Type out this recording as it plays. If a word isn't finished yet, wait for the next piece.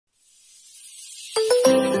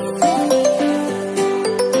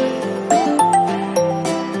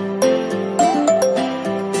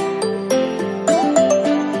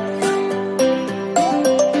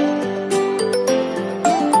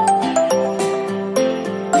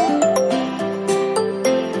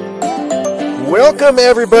Welcome,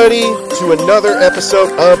 everybody, to another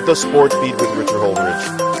episode of The Sports Beat with Richard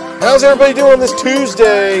Holdridge. How's everybody doing this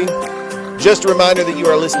Tuesday? Just a reminder that you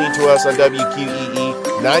are listening to us on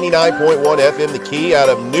WQEE 99.1 FM, The Key, out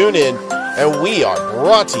of Noonan, and we are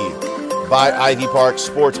brought to you by Ivy Park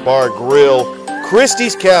Sports Bar Grill,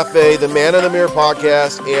 Christie's Cafe, the Man in the Mirror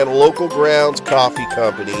podcast, and Local Grounds Coffee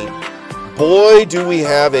Company. Boy, do we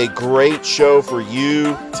have a great show for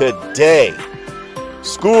you today.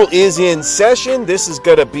 School is in session. This is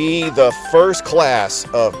going to be the first class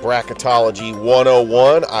of Bracketology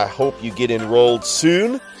 101. I hope you get enrolled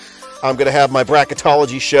soon. I'm going to have my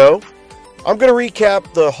bracketology show. I'm going to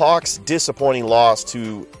recap the Hawks' disappointing loss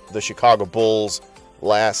to the Chicago Bulls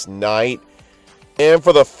last night. And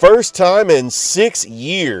for the first time in 6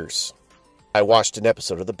 years, I watched an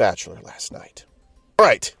episode of The Bachelor last night. All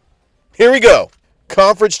right, here we go.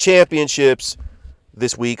 Conference championships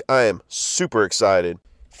this week. I am super excited.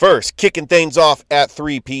 First, kicking things off at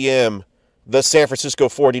 3 p.m., the San Francisco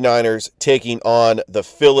 49ers taking on the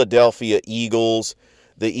Philadelphia Eagles.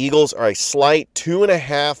 The Eagles are a slight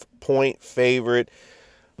 2.5-point favorite.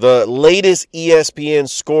 The latest ESPN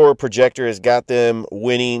score projector has got them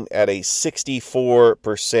winning at a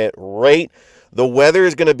 64% rate. The weather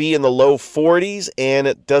is going to be in the low 40s, and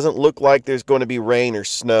it doesn't look like there's going to be rain or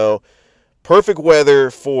snow. Perfect weather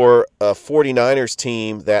for a 49ers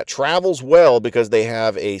team that travels well because they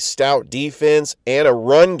have a stout defense and a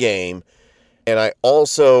run game. And I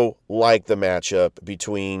also like the matchup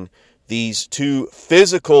between these two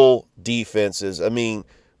physical defenses. I mean,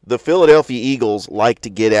 the Philadelphia Eagles like to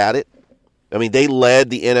get at it. I mean, they led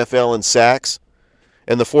the NFL in sacks,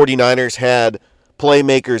 and the 49ers had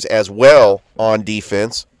playmakers as well on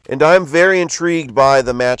defense. And I'm very intrigued by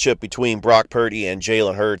the matchup between Brock Purdy and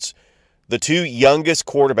Jalen Hurts, the two youngest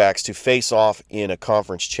quarterbacks to face off in a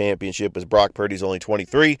conference championship, as Brock Purdy's only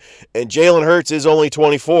 23 and Jalen Hurts is only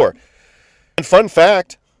 24. And fun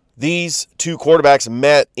fact, these two quarterbacks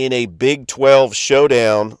met in a Big 12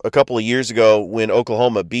 showdown a couple of years ago when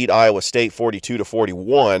Oklahoma beat Iowa State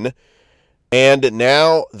 42-41. And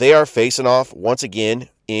now they are facing off once again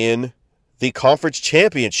in the conference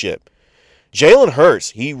championship. Jalen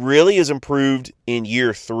Hurts, he really has improved in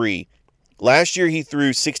year 3. Last year, he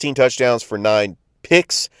threw 16 touchdowns for 9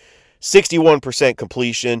 picks, 61%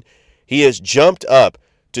 completion. He has jumped up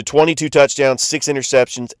to 22 touchdowns, 6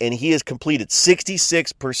 interceptions, and he has completed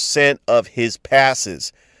 66% of his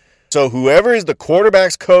passes. So whoever is the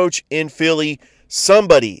quarterback's coach in Philly,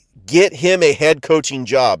 somebody get him a head coaching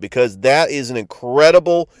job, because that is an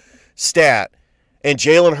incredible stat. And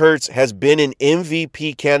Jalen Hurts has been an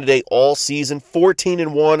MVP candidate all season,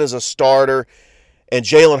 14-1 as a starter. And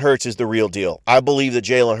Jalen Hurts is the real deal. I believe that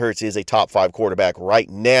Jalen Hurts is a top 5 quarterback right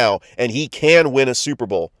now, and he can win a Super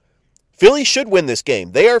Bowl. Philly should win this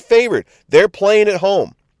game. They are favored. They're playing at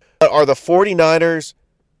home. But are the 49ers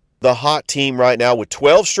the hot team right now with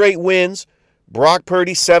 12 straight wins? Brock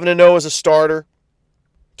Purdy 7-0 as a starter.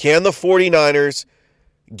 Can the 49ers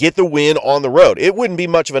get the win on the road? It wouldn't be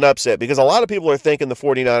much of an upset because a lot of people are thinking the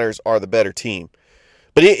 49ers are the better team.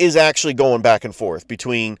 But it is actually going back and forth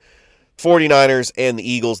between 49ers and the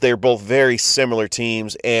Eagles. They're both very similar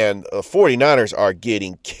teams, and the 49ers are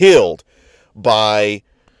getting killed by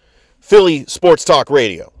Philly Sports Talk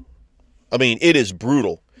Radio. I mean, it is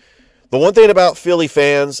brutal. The one thing about Philly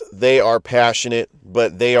fans, they are passionate,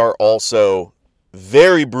 but they are also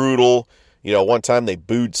very brutal. You know, one time they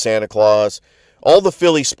booed Santa Claus. All the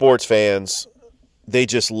Philly sports fans, they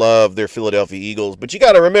just love their Philadelphia Eagles. But you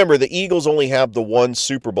got to remember, the Eagles only have the one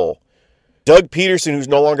Super Bowl. Doug Peterson, who's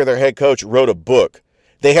no longer their head coach, wrote a book.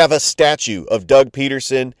 They have a statue of Doug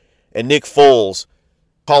Peterson and Nick Foles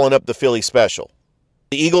calling up the Philly special.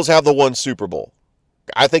 The Eagles have the one Super Bowl.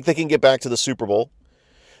 I think they can get back to the Super Bowl.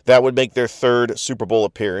 That would make their 3rd Super Bowl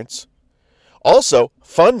appearance. Also,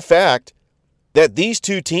 fun fact that these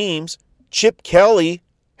two teams, Chip Kelly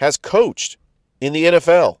has coached in the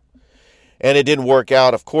NFL. And it didn't work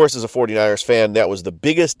out. Of course, as a 49ers fan, that was the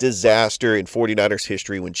biggest disaster in 49ers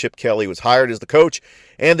history when Chip Kelly was hired as the coach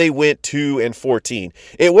and they went 2-14.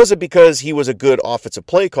 It wasn't because he was a good offensive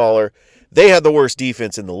play caller. They had the worst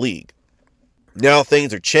defense in the league. Now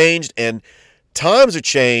things are changed and times are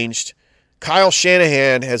changed. Kyle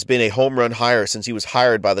Shanahan has been a home run hire since he was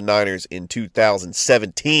hired by the Niners in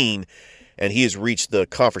 2017, and he has reached the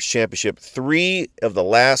conference championship 3 of the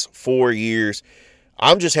last 4 years.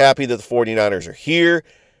 I'm just happy that the 49ers are here.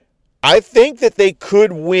 I think that they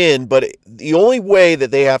could win, but the only way that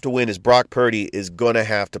they have to win is Brock Purdy is going to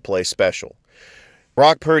have to play special.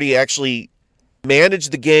 Brock Purdy actually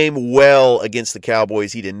managed the game well against the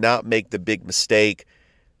Cowboys. He did not make the big mistake,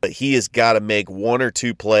 but he has got to make 1 or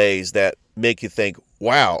 2 plays that make you think,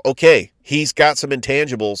 wow, okay, he's got some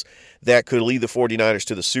intangibles that could lead the 49ers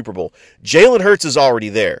to the Super Bowl. Jalen Hurts is already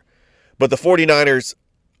there, but the 49ers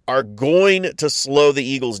are going to slow the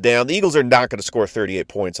Eagles down. The Eagles are not going to score 38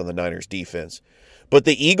 points on the Niners defense, but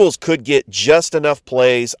the Eagles could get just enough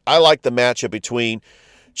plays. I like the matchup between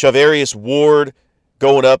Charvarius Ward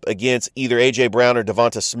going up against either A.J. Brown or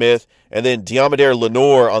Devonta Smith, and then Deommodore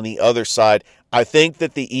Lenoir on the other side. I think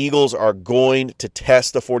that the Eagles are going to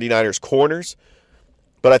test the 49ers corners,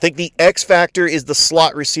 but I think the X factor is the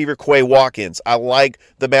slot receiver Quay Watkins. I like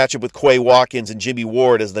the matchup with Quay Watkins and Jimmy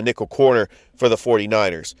Ward as the nickel corner for the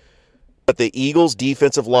 49ers. But the Eagles'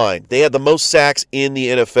 defensive line, they had the most sacks in the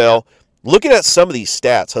NFL. Looking at some of these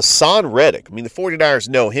stats, Hassan Reddick, I mean, the 49ers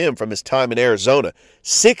know him from his time in Arizona.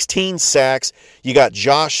 16 sacks. You got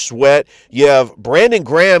Josh Sweat. You have Brandon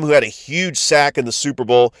Graham, who had a huge sack in the Super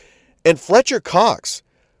Bowl. And Fletcher Cox,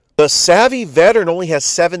 the savvy veteran, only has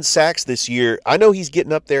 7 sacks this year. I know he's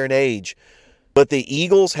getting up there in age, but the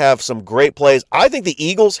Eagles have some great plays. I think the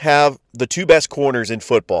Eagles have the 2 best corners in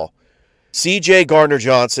football, C.J.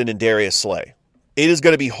 Gardner-Johnson and Darius Slay. It is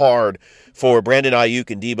going to be hard for Brandon Ayuk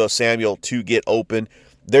and Deebo Samuel to get open.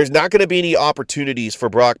 There's not going to be any opportunities for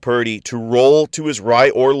Brock Purdy to roll to his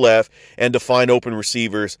right or left and to find open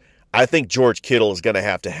receivers. I think George Kittle is going to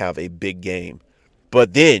have a big game.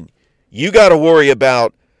 But then you got to worry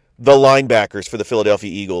about the linebackers for the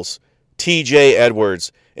Philadelphia Eagles, T.J.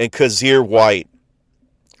 Edwards and Kazir White.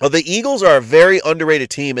 Well, the Eagles are a very underrated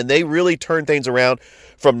team, and they really turned things around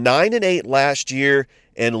from 9-8 last year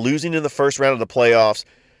and losing in the first round of the playoffs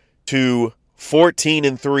to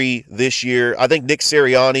 14-3 this year. I think Nick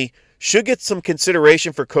Sirianni should get some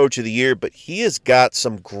consideration for Coach of the Year, but he has got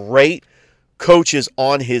some great coaches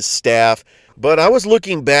on his staff. But I was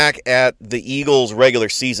looking back at the Eagles' regular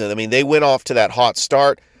season. I mean, they went off to that hot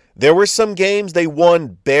start. There were some games they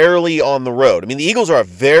won barely on the road. I mean, the Eagles are a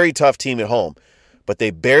very tough team at home, but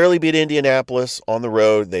they barely beat Indianapolis on the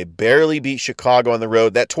road. They barely beat Chicago on the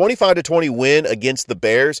road. That 25-20 win against the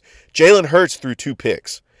Bears, Jalen Hurts threw 2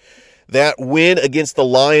 picks. That win against the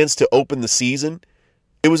Lions to open the season,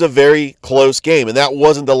 it was a very close game, and that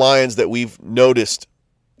wasn't the Lions that we've noticed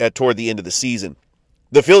toward the end of the season.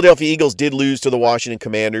 The Philadelphia Eagles did lose to the Washington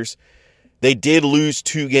Commanders. They did lose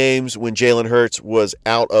 2 games when Jalen Hurts was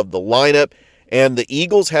out of the lineup, and the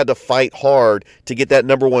Eagles had to fight hard to get that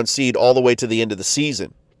number 1 seed all the way to the end of the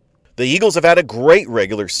season. The Eagles have had a great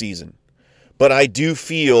regular season, but I do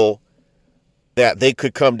feel that they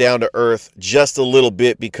could come down to earth just a little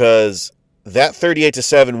bit because that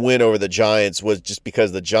 38-7 win over the Giants was just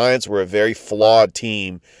because the Giants were a very flawed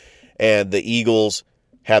team, and the Eagles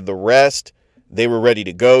had the rest. They were ready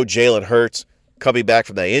to go. Jalen Hurts coming back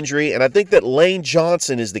from that injury, and I think that Lane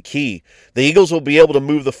Johnson is the key. The Eagles will be able to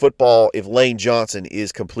move the football if Lane Johnson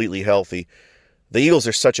is completely healthy. The Eagles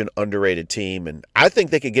are such an underrated team, and I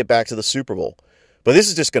think they could get back to the Super Bowl. But this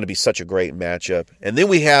is just going to be such a great matchup. And then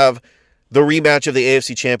we have the rematch of the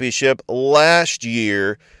AFC Championship last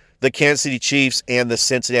year, the Kansas City Chiefs and the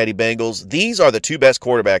Cincinnati Bengals. These are the 2 best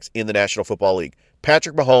quarterbacks in the National Football League,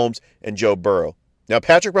 Patrick Mahomes and Joe Burrow. Now,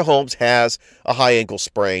 Patrick Mahomes has a high ankle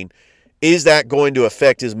sprain. Is that going to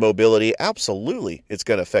affect his mobility? Absolutely, it's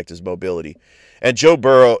going to affect his mobility. And Joe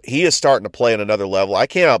Burrow, he is starting to play on another level. I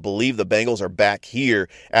cannot believe the Bengals are back here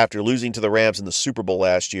after losing to the Rams in the Super Bowl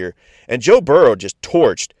last year. And Joe Burrow just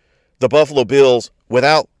torched the Buffalo Bills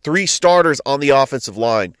without 3 starters on the offensive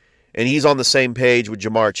line. And he's on the same page with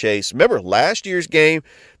Jamar Chase. Remember, last year's game,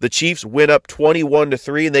 the Chiefs went up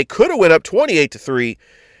 21-3, and they could have went up 28-3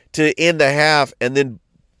 to end the half, and then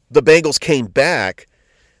the Bengals came back,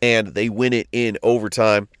 and they win it in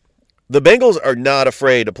overtime. The Bengals are not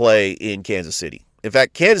afraid to play in Kansas City. In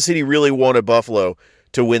fact, Kansas City really wanted Buffalo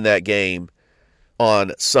to win that game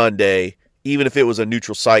on Sunday, even if it was a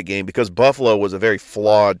neutral site game, because Buffalo was a very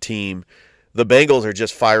flawed team. The Bengals are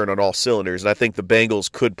just firing on all cylinders, and I think the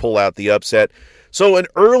Bengals could pull out the upset. So an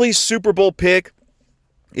early Super Bowl pick,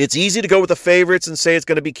 it's easy to go with the favorites and say it's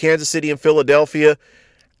going to be Kansas City and Philadelphia.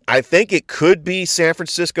 I think it could be San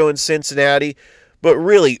Francisco and Cincinnati, but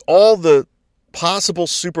really all the possible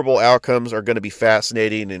Super Bowl outcomes are going to be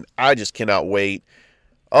fascinating, and I just cannot wait.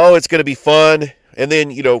 Oh, it's going to be fun. And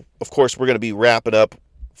then, of course, we're going to be wrapping up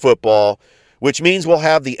football, which means we'll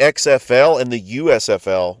have the XFL and the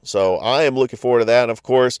USFL. So I am looking forward to that. And, of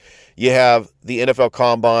course, you have the NFL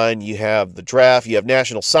Combine, you have the draft, you have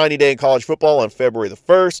National Signing Day in college football on February the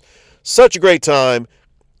 1st. Such a great time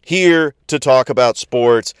here to talk about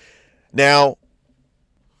sports. Now,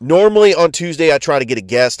 normally on Tuesday I try to get a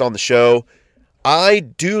guest on the show. I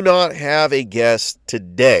do not have a guest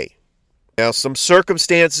today. Now, some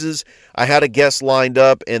circumstances, I had a guest lined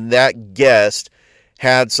up, and that guest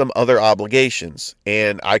had some other obligations,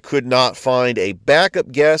 and I could not find a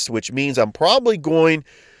backup guest, which means I'm probably going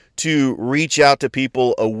to reach out to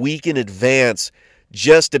people a week in advance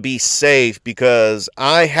just to be safe, because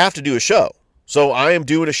I have to do a show. So I am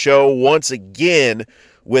doing a show once again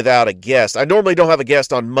without a guest. I normally don't have a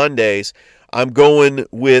guest on Mondays. I'm going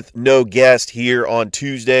with no guest here on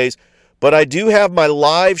Tuesdays. But I do have my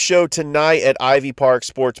live show tonight at Ivy Park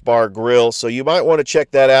Sports Bar Grill, so you might want to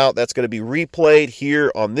check that out. That's going to be replayed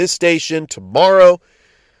here on this station tomorrow.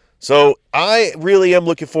 So I really am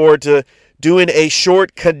looking forward to doing a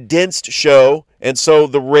short, condensed show. And so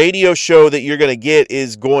the radio show that you're going to get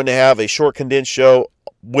is going to have a short, condensed show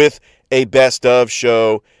with a best of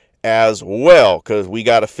show as well, because we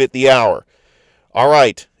got to fit the hour. All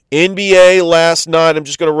right, NBA last night. I'm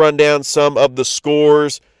just going to run down some of the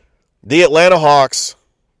scores. The Atlanta Hawks,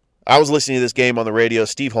 I was listening to this game on the radio.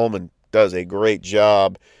 Steve Holman does a great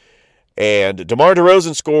job. And DeMar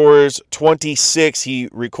DeRozan scores 26. He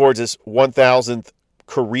records his 1,000th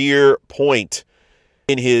career point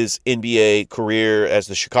in his NBA career as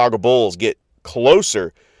the Chicago Bulls get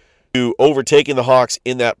closer to overtaking the Hawks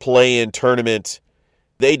in that play-in tournament.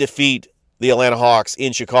 They defeat the Atlanta Hawks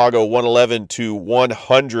in Chicago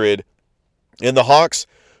 111-100. And the Hawks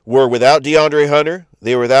were without DeAndre Hunter.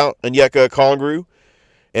 They were without Onyeka Okongwu.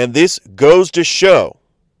 And this goes to show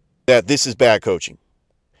that this is bad coaching.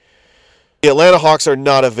 The Atlanta Hawks are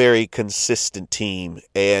not a very consistent team.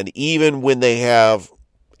 And even when they have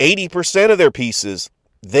 80% of their pieces,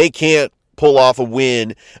 they can't pull off a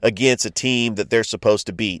win against a team that they're supposed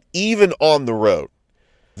to beat, even on the road.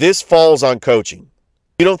 This falls on coaching.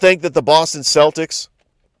 You don't think that the Boston Celtics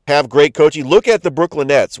have great coaching? Look at the Brooklyn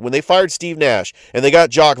Nets. When they fired Steve Nash and they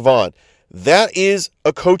got Jacques Vaughn, that is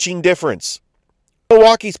a coaching difference.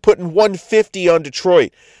 Milwaukee's putting 150 on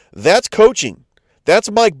Detroit. That's coaching. That's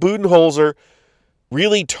Mike Budenholzer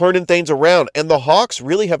really turning things around. And the Hawks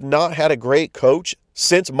really have not had a great coach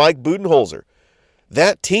since Mike Budenholzer.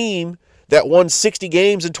 That team that won 60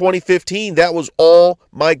 games in 2015, that was all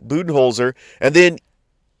Mike Budenholzer. And then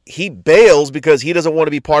he bails because he doesn't want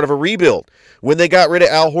to be part of a rebuild. When they got rid of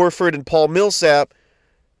Al Horford and Paul Millsap,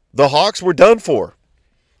 the Hawks were done for.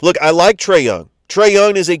 Look, I like Trae Young. Trae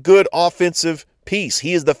Young is a good offensive piece.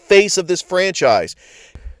 He is the face of this franchise.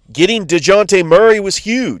 Getting DeJounte Murray was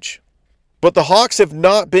huge. But the Hawks have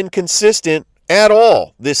not been consistent at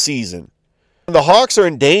all this season. The Hawks are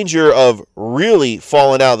in danger of really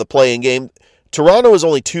falling out of the play-in game. Toronto is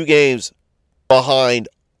only 2 games behind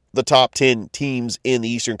the top 10 teams in the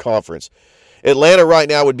Eastern Conference. Atlanta right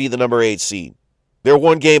now would be the number 8 seed. They're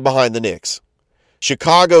 1 game behind the Knicks.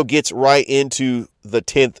 Chicago gets right into the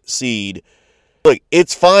 10th seed. Look,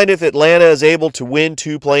 it's fine if Atlanta is able to win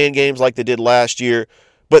 2 play-in games like they did last year,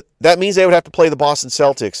 but that means they would have to play the Boston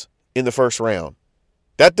Celtics in the first round.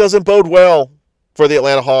 That doesn't bode well for the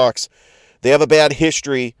Atlanta Hawks. They have a bad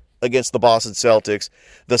history against the Boston Celtics.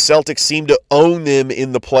 The Celtics seem to own them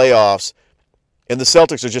in the playoffs, and the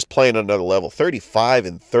Celtics are just playing on another level.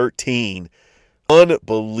 35-13.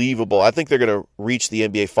 Unbelievable. I think they're going to reach the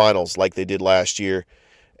NBA Finals like they did last year,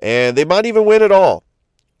 and they might even win it all.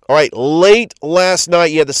 All right, late last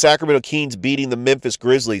night, you had the Sacramento Kings beating the Memphis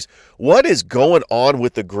Grizzlies. What is going on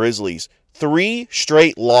with the Grizzlies? 3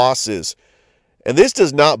 straight losses, and this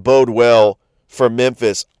does not bode well for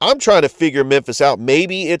Memphis. I'm trying to figure Memphis out.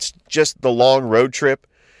 Maybe it's just the long road trip.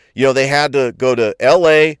 You know, they had to go to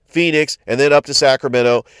L.A., Phoenix, and then up to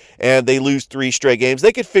Sacramento, and they lose 3 straight games.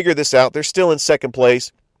 They could figure this out. They're still in second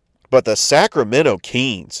place. But the Sacramento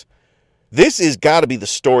Kings, this has got to be the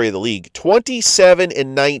story of the league.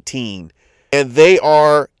 27-19, and they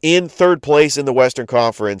are in third place in the Western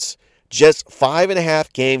Conference, just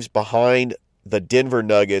 5.5 games behind the Denver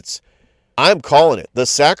Nuggets. I'm calling it. The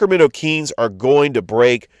Sacramento Kings are going to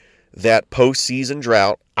break that postseason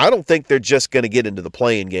drought. I don't think they're just going to get into the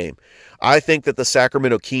play-in game. I think that the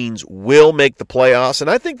Sacramento Kings will make the playoffs, and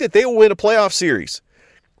I think that they will win a playoff series.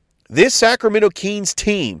 This Sacramento Kings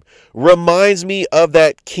team reminds me of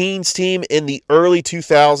that Kings team in the early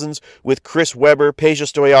 2000s with Chris Webber, Peja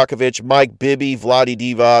Stojakovic, Mike Bibby, Vlade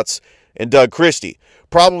Divac, and Doug Christie.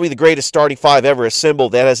 Probably the greatest starting 5 ever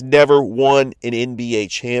assembled that has never won an NBA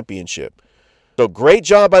championship. So great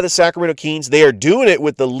job by the Sacramento Kings. They are doing it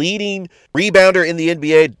with the leading rebounder in the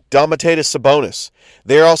NBA, Domantas Sabonis.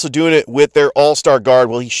 They're also doing it with their all-star guard.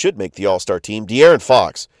 Well, he should make the all-star team, De'Aaron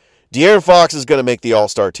Fox. De'Aaron Fox is going to make the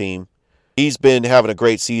all-star team. He's been having a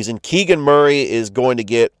great season. Keegan Murray is going to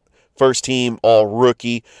get first team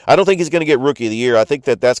all-rookie. I don't think he's going to get rookie of the year. I think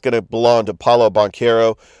that that's going to belong to Paolo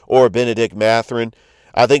Banchero or Benedict Mathurin.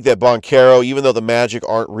 I think that Boncaro, even though the Magic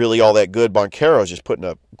aren't really all that good, Boncaro is just putting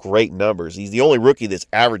up great numbers. He's the only rookie that's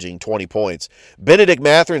averaging 20 points. Benedict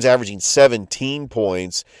Matherin's averaging 17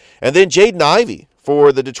 points. And then Jaden Ivey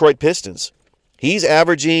for the Detroit Pistons. He's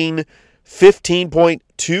averaging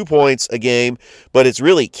 15.2 points a game, but it's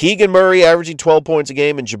really Keegan Murray averaging 12 points a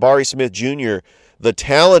game and Jabari Smith Jr., the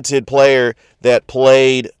talented player that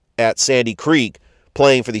played at Sandy Creek,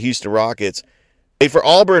 playing for the Houston Rockets. Played for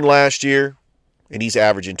Auburn last year, and he's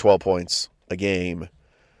averaging 12 points a game.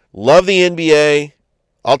 Love the NBA.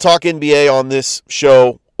 I'll talk NBA on this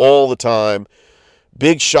show all the time.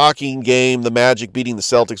 Big shocking game, the Magic beating the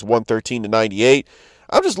Celtics 113-98.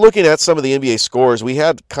 I'm just looking at some of the NBA scores. We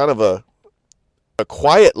had kind of a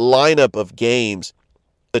quiet lineup of games.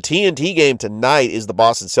 The TNT game tonight is the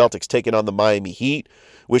Boston Celtics taking on the Miami Heat,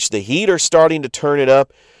 which the Heat are starting to turn it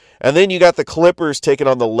up. And then you got the Clippers taking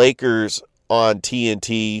on the Lakers on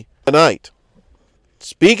TNT tonight.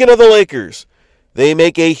 Speaking of the Lakers, they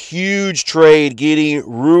make a huge trade getting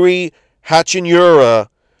Rui Hachimura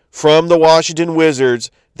from the Washington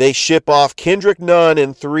Wizards. They ship off Kendrick Nunn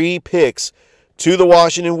and 3 picks to the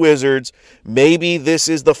Washington Wizards. Maybe this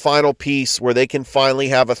is the final piece where they can finally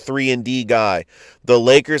have a 3-and-D guy. The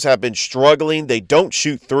Lakers have been struggling. They don't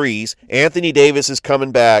shoot threes. Anthony Davis is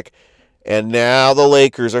coming back. And now the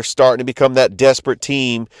Lakers are starting to become that desperate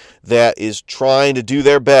team that is trying to do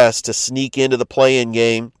their best to sneak into the play-in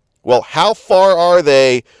game. Well, how far are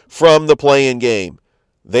they from the play-in game?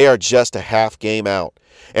 They are just a half game out.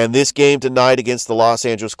 And this game tonight against the Los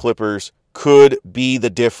Angeles Clippers could be the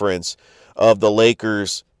difference of the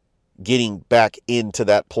Lakers getting back into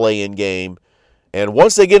that play-in game. And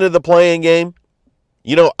once they get into the play-in game,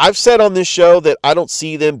 you know, I've said on this show that I don't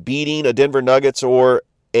see them beating a Denver Nuggets or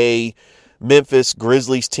a Memphis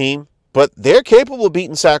Grizzlies team, but they're capable of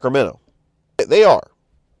beating Sacramento. They are.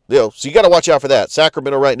 You know, so you got to watch out for that.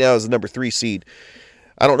 Sacramento right now is the number 3 seed.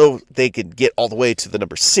 I don't know if they could get all the way to the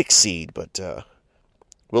number 6 seed, but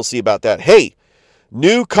we'll see about that. Hey,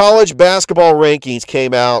 new college basketball rankings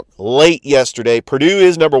came out late yesterday. Purdue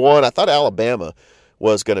is number 1. I thought Alabama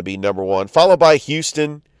was going to be number 1, followed by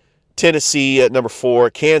Houston, Tennessee at number 4.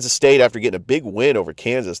 Kansas State, after getting a big win over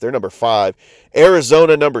Kansas, they're number 5.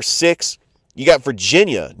 Arizona, number 6. You got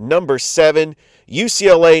Virginia, number 7.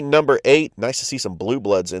 UCLA, number 8. Nice to see some blue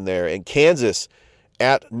bloods in there. And Kansas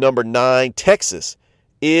at number 9. Texas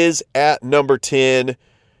is at number 10.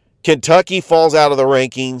 Kentucky falls out of the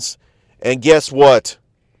rankings. And guess what?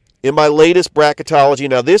 In my latest bracketology,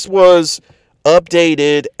 now this was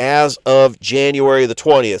updated as of January the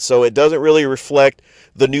 20th, so it doesn't really reflect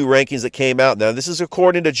the new rankings that came out. Now, this is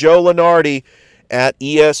according to Joe Lunardi at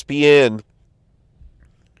ESPN.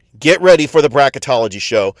 Get ready for the bracketology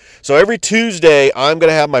show. So every Tuesday, I'm going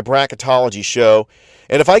to have my bracketology show.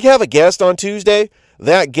 And if I have a guest on Tuesday,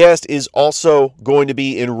 that guest is also going to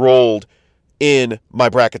be enrolled in my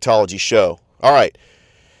bracketology show. All right.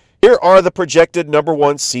 Here are the projected number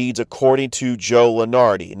 1 seeds according to Joe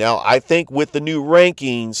Lunardi. Now, I think with the new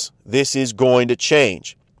rankings, this is going to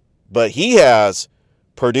change. But he has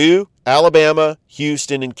Purdue, Alabama,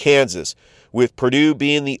 Houston, and Kansas, with Purdue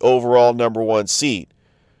being the overall number 1 seed.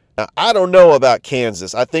 Now, I don't know about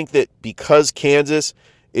Kansas. I think that because Kansas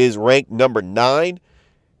is ranked number 9,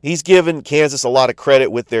 he's given Kansas a lot of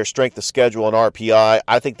credit with their strength of schedule and RPI.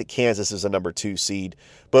 I think that Kansas is a number 2 seed.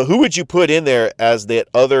 But who would you put in there as that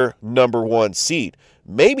other number 1 seed?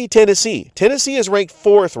 Maybe Tennessee. Tennessee is ranked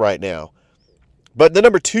 4th right now. But the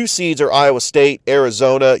number 2 seeds are Iowa State,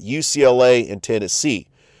 Arizona, UCLA, and Tennessee.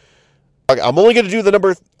 I'm only going to do the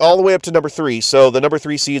number all the way up to number 3. So the number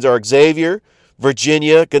 3 seeds are Xavier,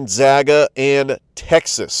 Virginia, Gonzaga, and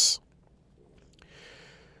Texas.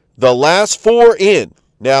 The last 4 in.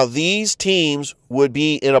 Now, these teams would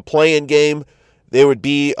be in a play-in game. There would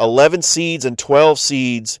be 11 seeds and 12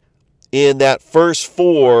 seeds in that first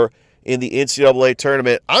 4 in the NCAA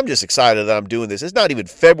tournament. I'm just excited that I'm doing this. It's not even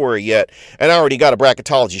February yet, and I already got a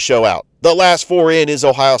bracketology show out. The last 4 in is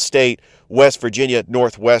Ohio State, West Virginia,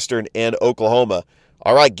 Northwestern, and Oklahoma.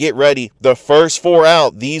 All right, get ready. The first 4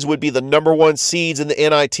 out, these would be the number 1 seeds in the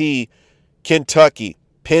NIT: Kentucky,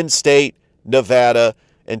 Penn State, Nevada,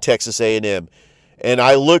 and Texas A&M. And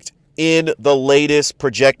I looked in the latest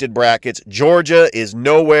projected brackets. Georgia is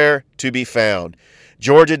nowhere to be found.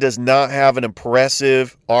 Georgia does not have an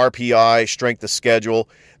impressive RPI, strength of schedule.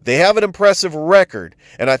 They have an impressive record,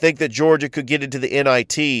 and I think that Georgia could get into the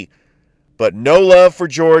NIT. But no love for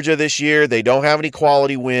Georgia this year. They don't have any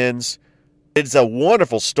quality wins. It's a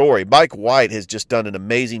wonderful story. Mike White has just done an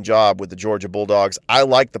amazing job with the Georgia Bulldogs. I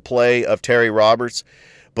like the play of Terry Roberts,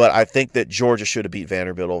 but I think that Georgia should have beat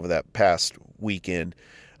Vanderbilt over that past weekend.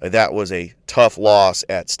 That was a tough loss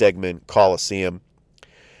at Stegman Coliseum.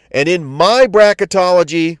 And in my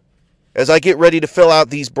bracketology, as I get ready to fill out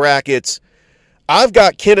these brackets, I've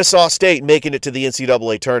got Kennesaw State making it to the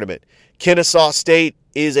NCAA tournament. Kennesaw State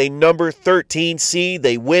is a number 13 seed.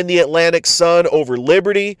 They win the Atlantic Sun over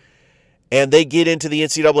Liberty, and they get into the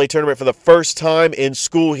NCAA tournament for the first time in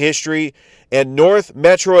school history. And North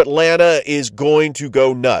Metro Atlanta is going to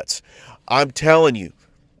go nuts. I'm telling you,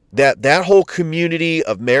 that whole community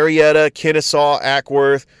of Marietta, Kennesaw,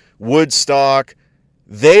 Ackworth, Woodstock,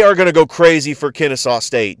 they are going to go crazy for Kennesaw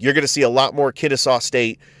State. You're going to see a lot more Kennesaw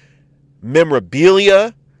State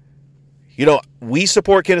memorabilia. You know, we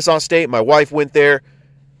support Kennesaw State. My wife went there.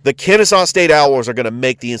 The Kennesaw State Owls are going to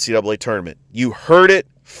make the NCAA tournament. You heard it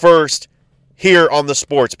first here on the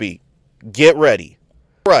Sports Beat. Get ready.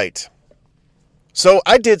 Right. So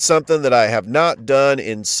I did something that I have not done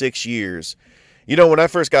in 6 years. You know, when I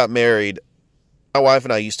first got married, my wife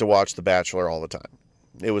and I used to watch The Bachelor all the time.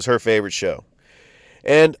 It was her favorite show.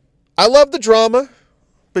 And I love the drama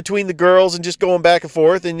between the girls and just going back and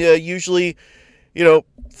forth. And usually, you know,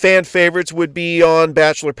 fan favorites would be on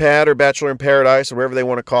Bachelor Pad or Bachelor in Paradise or whatever they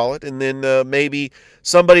want to call it. And then maybe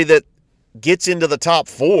somebody that gets into the top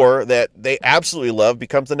 4 that they absolutely love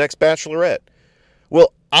becomes the next Bachelorette.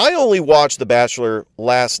 Well, I only watched The Bachelor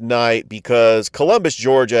last night because Columbus,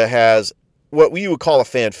 Georgia has what you would call a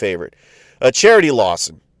fan favorite, Charity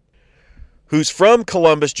Lawson, who's from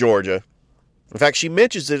Columbus, Georgia. In fact, she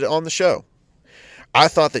mentions it on the show. I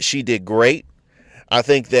thought that she did great. I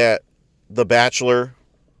think that The Bachelor,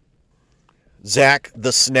 Zach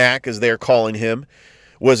the Snack, as they're calling him,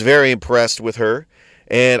 was very impressed with her.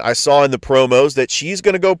 And I saw in the promos that she's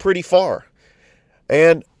going to go pretty far.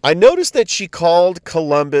 And I noticed that she called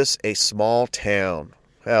Columbus a small town.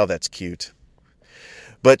 Oh, that's cute.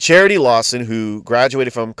 But Charity Lawson, who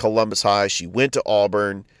graduated from Columbus High, she went to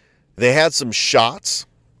Auburn. They had some shots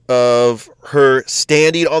of her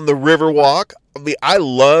standing on the Riverwalk. I mean, I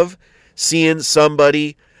love seeing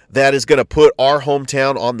somebody that is going to put our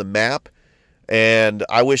hometown on the map. And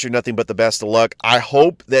I wish her nothing but the best of luck. I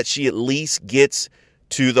hope that she at least gets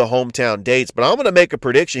to the hometown dates. But I'm going to make a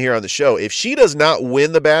prediction here on the show. If she does not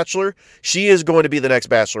win The Bachelor, she is going to be the next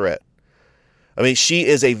Bachelorette. I mean, she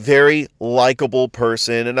is a very likable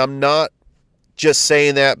person, and I'm not just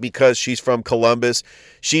saying that because she's from Columbus.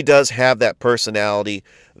 She does have that personality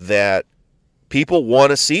that people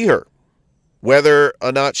want to see her, whether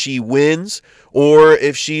or not she wins or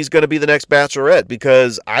if she's going to be the next Bachelorette,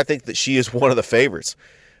 because I think that she is one of the favorites.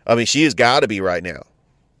 I mean, she has got to be right now.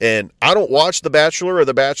 And I don't watch The Bachelor or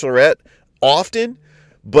The Bachelorette often,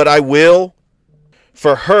 but I will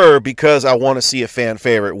for her because I want to see a fan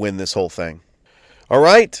favorite win this whole thing. All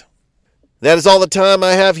right, that is all the time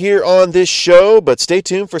I have here on this show, but stay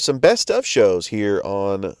tuned for some best of shows here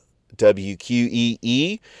on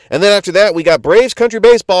WQEE. And then after that, we got Braves Country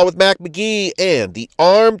Baseball with Mac McGee and the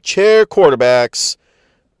Armchair Quarterbacks.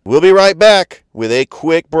 We'll be right back with a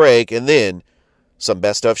quick break and then some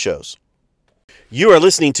best of shows. You are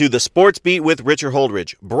listening to The Sports Beat with Richard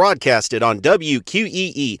Holdridge, broadcasted on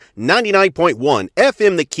WQEE 99.1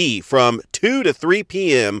 FM The Key from 2 to 3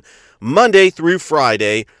 p.m., Monday through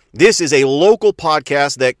Friday. This is a local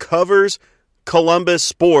podcast that covers Columbus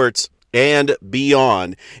sports and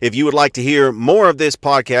beyond. If you would like to hear more of this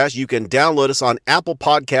podcast, you can download us on Apple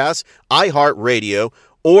Podcasts, iHeartRadio,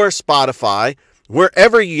 or Spotify,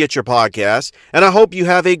 wherever you get your podcasts. And I hope you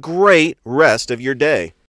have a great rest of your day.